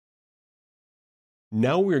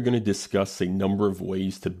Now we are going to discuss a number of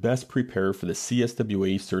ways to best prepare for the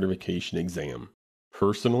CSWA certification exam.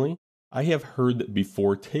 Personally, I have heard that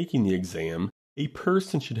before taking the exam, a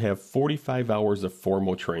person should have 45 hours of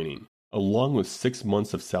formal training, along with 6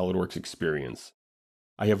 months of SolidWorks experience.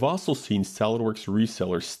 I have also seen SolidWorks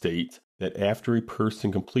resellers state that after a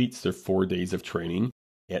person completes their 4 days of training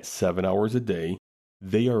at 7 hours a day,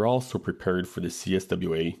 they are also prepared for the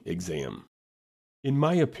CSWA exam. In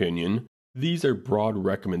my opinion, these are broad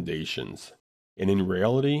recommendations, and in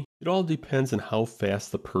reality, it all depends on how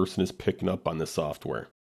fast the person is picking up on the software.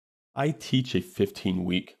 I teach a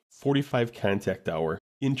 15-week, 45 contact hour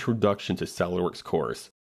Introduction to SolidWorks course,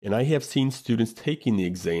 and I have seen students taking the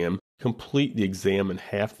exam complete the exam in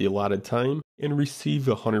half the allotted time and receive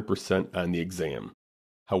 100% on the exam.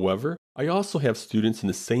 However, I also have students in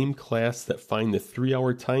the same class that find the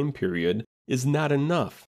 3-hour time period is not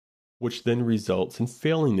enough, which then results in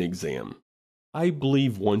failing the exam. I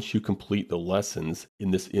believe once you complete the lessons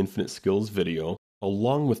in this Infinite Skills video,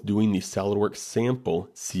 along with doing the SolidWorks sample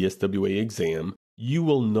CSWA exam, you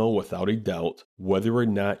will know without a doubt whether or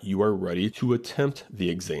not you are ready to attempt the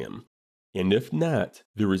exam. And if not,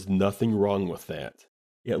 there is nothing wrong with that.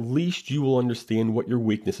 At least you will understand what your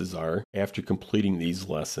weaknesses are after completing these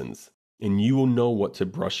lessons, and you will know what to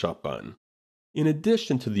brush up on. In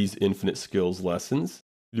addition to these Infinite Skills lessons,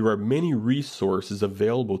 there are many resources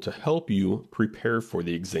available to help you prepare for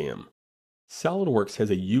the exam. SolidWorks has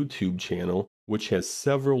a YouTube channel which has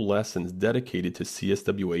several lessons dedicated to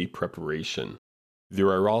CSWA preparation. There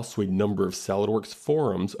are also a number of SolidWorks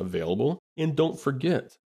forums available, and don't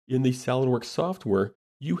forget, in the SolidWorks software,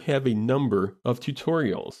 you have a number of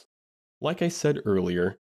tutorials. Like I said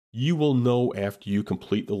earlier, you will know after you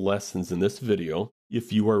complete the lessons in this video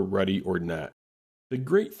if you are ready or not. The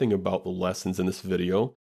great thing about the lessons in this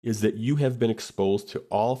video is that you have been exposed to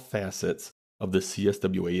all facets of the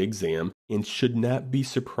CSWA exam and should not be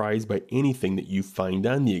surprised by anything that you find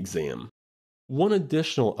on the exam. One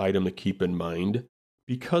additional item to keep in mind,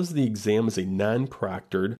 because the exam is a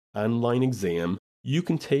non-proctored online exam, you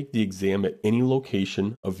can take the exam at any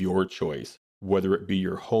location of your choice, whether it be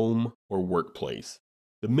your home or workplace.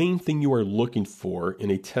 The main thing you are looking for in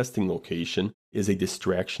a testing location is a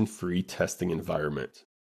distraction-free testing environment.